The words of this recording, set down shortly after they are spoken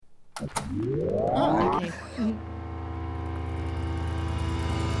Oh, okay.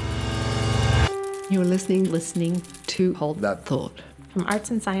 You're listening to Hold That Thought from Arts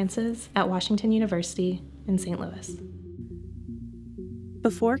and Sciences at Washington University in St. Louis.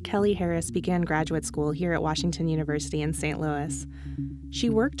 Before Kelly Harris began graduate school here at Washington University in St. Louis, she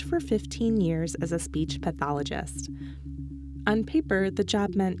worked for 15 years as a speech pathologist. On paper, the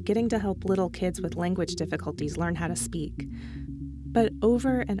job meant getting to help little kids with language difficulties learn how to speak. But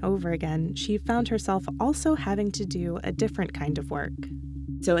over and over again, she found herself also having to do a different kind of work.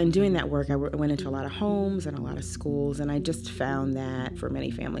 So in doing that work, I went into a lot of homes and a lot of schools, and I just found that for many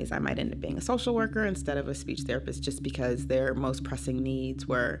families, I might end up being a social worker instead of a speech therapist just because their most pressing needs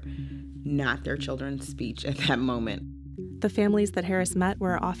were not their children's speech at that moment. The families that Harris met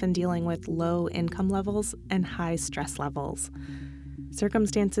were often dealing with low income levels and high stress levels,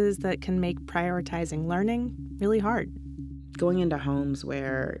 circumstances that can make prioritizing learning really hard. Going into homes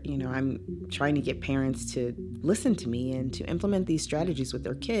where, I'm trying to get parents to listen to me and to implement these strategies with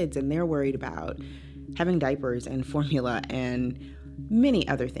their kids, and they're worried about having diapers and formula and many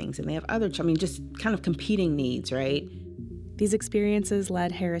other things, and they have other, just kind of competing needs, right? These experiences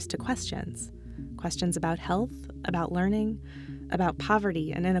led Harris to questions about health, about learning, about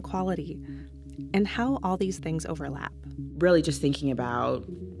poverty and inequality, and how all these things overlap. Really just thinking about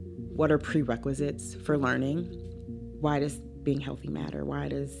what are prerequisites for learning. Why does being healthy matter? Why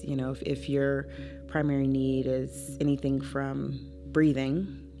does, if your primary need is anything from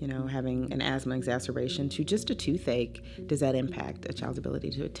breathing, having an asthma exacerbation to just a toothache, does that impact a child's ability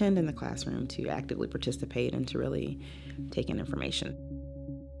to attend in the classroom, to actively participate, and to really take in information?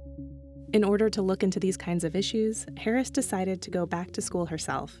 In order to look into these kinds of issues, Harris decided to go back to school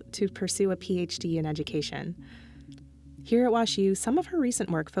herself to pursue a PhD in education. Here at WashU, some of her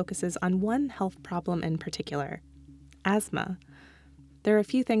recent work focuses on one health problem in particular: asthma. There are a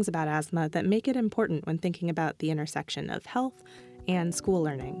few things about asthma that make it important when thinking about the intersection of health and school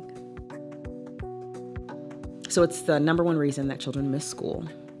learning. So it's the number one reason that children miss school.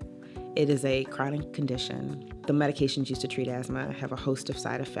 It is a chronic condition. The medications used to treat asthma have a host of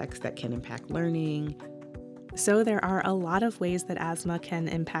side effects that can impact learning. So there are a lot of ways that asthma can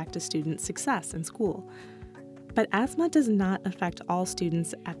impact a student's success in school. But asthma does not affect all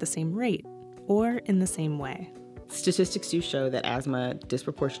students at the same rate or in the same way. Statistics do show that asthma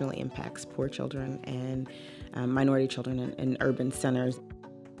disproportionately impacts poor children and minority children in urban centers.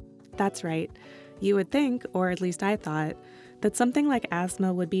 That's right. You would think, or at least I thought, that something like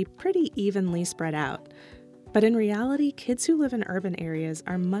asthma would be pretty evenly spread out. But in reality, kids who live in urban areas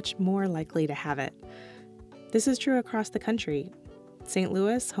are much more likely to have it. This is true across the country. St.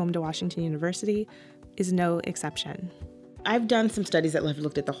 Louis, home to Washington University, is no exception. I've done some studies that have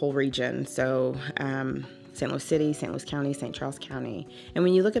looked at the whole region. So St. Louis City, St. Louis County, St. Charles County. And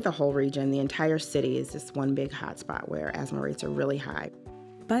when you look at the whole region, the entire city is this one big hotspot where asthma rates are really high.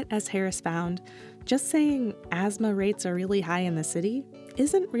 But as Harris found, just saying asthma rates are really high in the city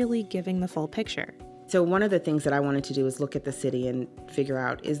isn't really giving the full picture. So one of the things that I wanted to do is look at the city and figure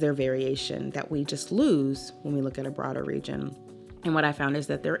out, is there variation that we just lose when we look at a broader region? And what I found is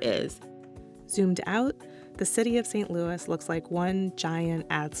that there is. Zoomed out, the city of St. Louis looks like one giant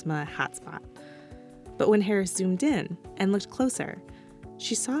asthma hotspot. But when Harris zoomed in and looked closer,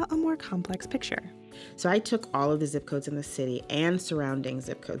 she saw a more complex picture. So I took all of the zip codes in the city and surrounding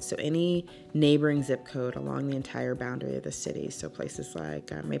zip codes, so any neighboring zip code along the entire boundary of the city, so places like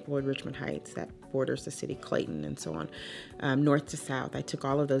Maplewood, Richmond Heights, that borders the city, Clayton, and so on, north to south. I took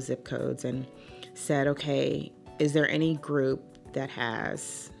all of those zip codes and said, okay, is there any group that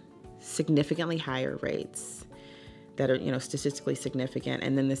has significantly higher rates that are, statistically significant,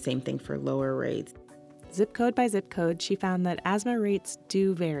 and then the same thing for lower rates? Zip code by zip code, she found that asthma rates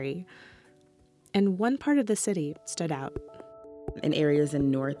do vary. And one part of the city stood out. In areas in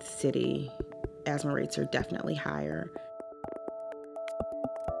North City, asthma rates are definitely higher.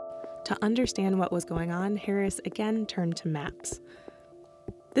 To understand what was going on, Harris again turned to maps.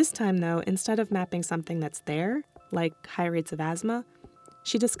 This time, though, instead of mapping something that's there, like high rates of asthma,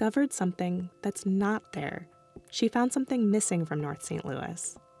 she discovered something that's not there. She found something missing from North St.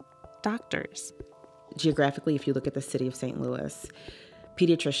 Louis: doctors. Geographically, if you look at the city of St. Louis,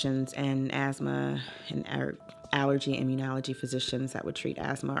 pediatricians and asthma and allergy immunology physicians that would treat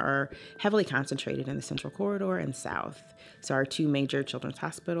asthma are heavily concentrated in the Central Corridor and South. So our two major children's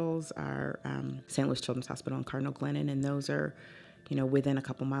hospitals are St. Louis Children's Hospital and Cardinal Glennon, and those are, within a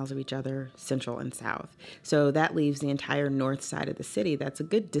couple miles of each other, Central and South. So that leaves the entire north side of the city that's a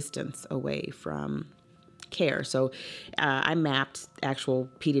good distance away from care. So I mapped actual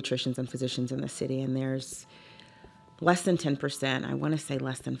pediatricians and physicians in the city, and there's less than 10%, I want to say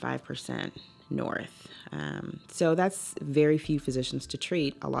less than 5% north. So that's very few physicians to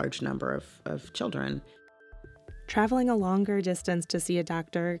treat a large number of children. Traveling a longer distance to see a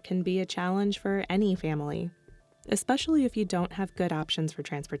doctor can be a challenge for any family, especially if you don't have good options for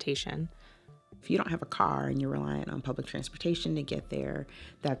transportation. If you don't have a car and you're reliant on public transportation to get there,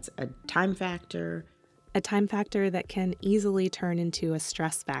 that's a time factor. A time factor that can easily turn into a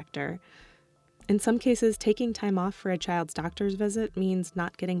stress factor. In some cases, taking time off for a child's doctor's visit means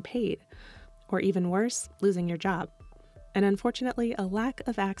not getting paid, or even worse, losing your job. And unfortunately, a lack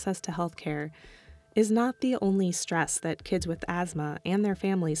of access to healthcare is not the only stress that kids with asthma and their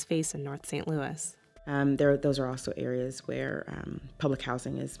families face in North St. Louis. Those are also areas where public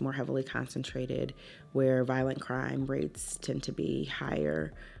housing is more heavily concentrated, where violent crime rates tend to be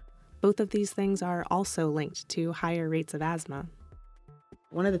higher. Both of these things are also linked to higher rates of asthma.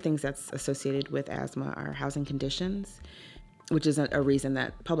 One of the things that's associated with asthma are housing conditions, which is a reason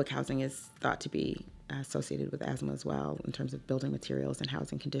that public housing is thought to be associated with asthma as well, in terms of building materials and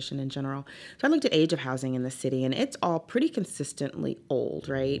housing condition in general. So I looked at age of housing in the city, and it's all pretty consistently old,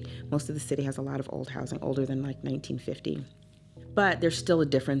 right? Most of the city has a lot of old housing, older than like 1950. But there's still a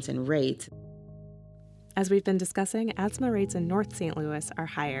difference in rates. As we've been discussing, asthma rates in North St. Louis are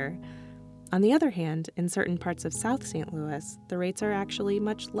higher. On the other hand, in certain parts of South St. Louis, the rates are actually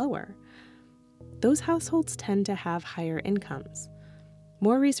much lower. Those households tend to have higher incomes.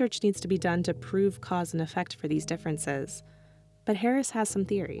 More research needs to be done to prove cause and effect for these differences, but Harris has some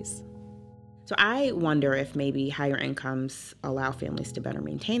theories. So I wonder if maybe higher incomes allow families to better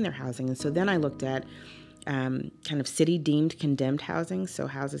maintain their housing. And so then I looked at kind of city-deemed condemned housing, so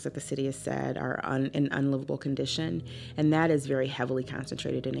houses that the city has said are in unlivable condition, and that is very heavily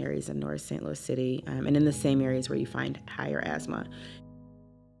concentrated in areas in North St. Louis City, and in the same areas where you find higher asthma.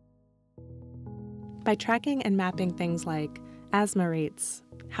 By tracking and mapping things like asthma rates,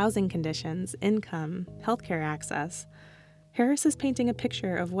 housing conditions, income, healthcare access, Harris is painting a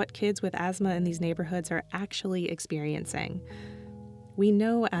picture of what kids with asthma in these neighborhoods are actually experiencing. We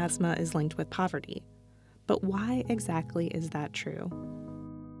know asthma is linked with poverty, but why exactly is that true?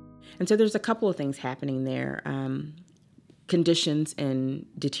 And so there's a couple of things happening there. Conditions in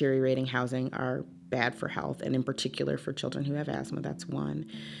deteriorating housing are bad for health, and in particular for children who have asthma. That's one.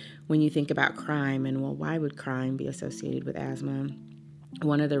 When you think about crime, and well, why would crime be associated with asthma?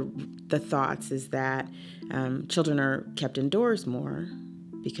 One of the thoughts is that children are kept indoors more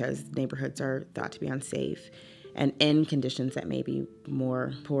because neighborhoods are thought to be unsafe and in conditions that may be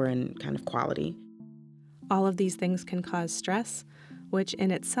more poor in kind of quality. All of these things can cause stress, which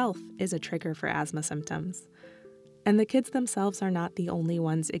in itself is a trigger for asthma symptoms. And the kids themselves are not the only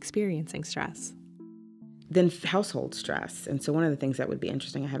ones experiencing stress. Then household stress. And so one of the things that would be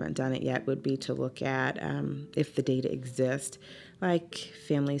interesting, I haven't done it yet, would be to look at if the data exists, like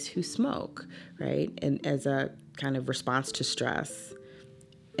families who smoke, right? And as a kind of response to stress,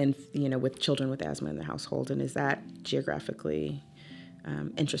 and with children with asthma in the household. And is that geographically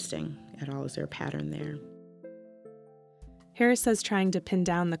interesting at all? Is there a pattern there? Harris says trying to pin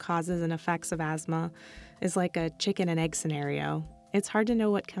down the causes and effects of asthma is like a chicken and egg scenario. It's hard to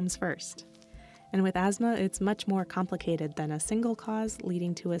know what comes first. And with asthma, it's much more complicated than a single cause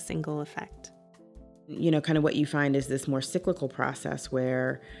leading to a single effect. Kind of what you find is this more cyclical process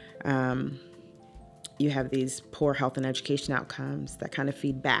where you have these poor health and education outcomes that kind of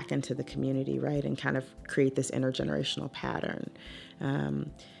feed back into the community, right, and kind of create this intergenerational pattern.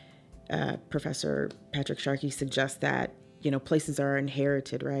 Professor Patrick Sharkey suggests that, places are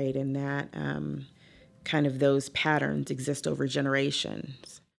inherited, right, and that kind of those patterns exist over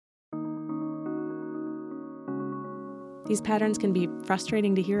generations. These patterns can be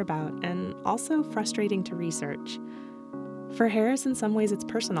frustrating to hear about and also frustrating to research. For Harris, in some ways, it's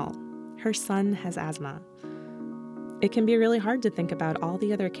personal. Her son has asthma. It can be really hard to think about all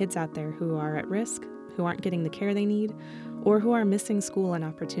the other kids out there who are at risk, who aren't getting the care they need, or who are missing school and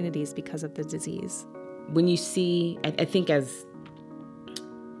opportunities because of the disease. When you see, I think as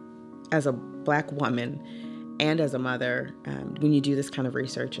a Black woman and as a mother, when you do this kind of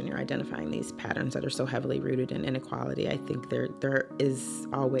research and you're identifying these patterns that are so heavily rooted in inequality, I think there is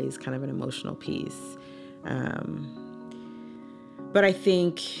always kind of an emotional piece. But I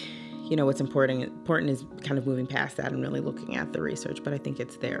think, what's important is kind of moving past that and really looking at the research, but I think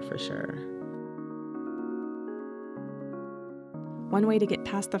it's there for sure. One way to get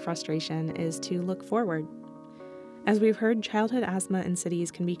past the frustration is to look forward. As we've heard, childhood asthma in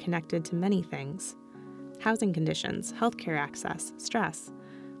cities can be connected to many things: housing conditions, healthcare access, stress.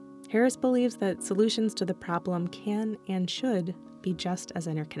 Harris believes that solutions to the problem can and should be just as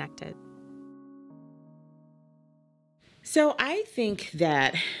interconnected. So I think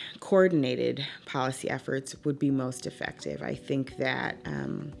that coordinated policy efforts would be most effective. I think that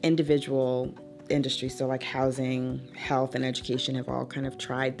individual industries, so like housing, health, and education, have all kind of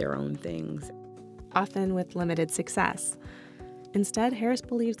tried their own things, often with limited success. Instead, Harris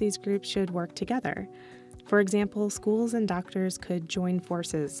believes these groups should work together. For example, schools and doctors could join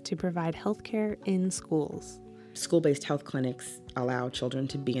forces to provide health care in schools. School-based health clinics allow children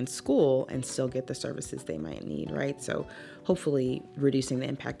to be in school and still get the services they might need, right? So hopefully reducing the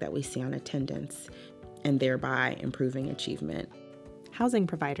impact that we see on attendance and thereby improving achievement. Housing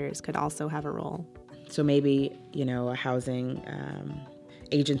providers could also have a role. So maybe, a housing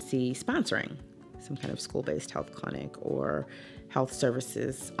agency sponsoring some kind of school-based health clinic or health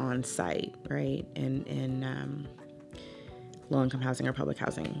services on site, right? In low-income housing or public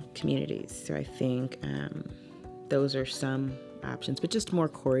housing communities. So I think those are some options, but just more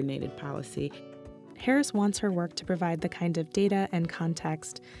coordinated policy. Harris wants her work to provide the kind of data and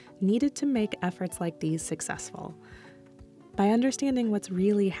context needed to make efforts like these successful. By understanding what's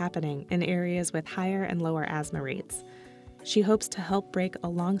really happening in areas with higher and lower asthma rates, she hopes to help break a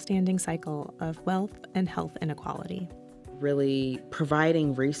long-standing cycle of wealth and health inequality. Really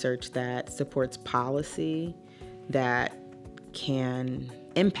providing research that supports policy that can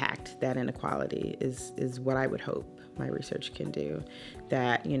impact that inequality is what I would hope my research can do.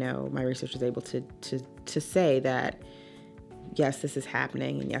 That, my research is able to say that, yes, this is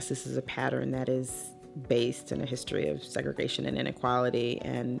happening, and yes, this is a pattern that is based in a history of segregation and inequality,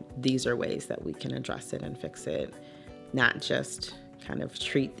 and these are ways that we can address it and fix it, not just kind of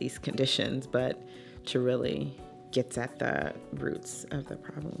treat these conditions, but to really get at the roots of the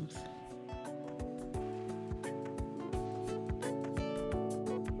problems.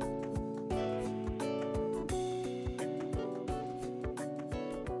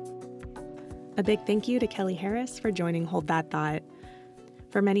 A big thank you to Kelly Harris for joining Hold That Thought.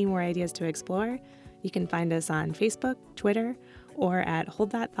 For many more ideas to explore, you can find us on Facebook, Twitter, or at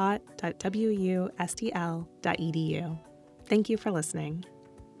holdthatthought.wustl.edu. Thank you for listening.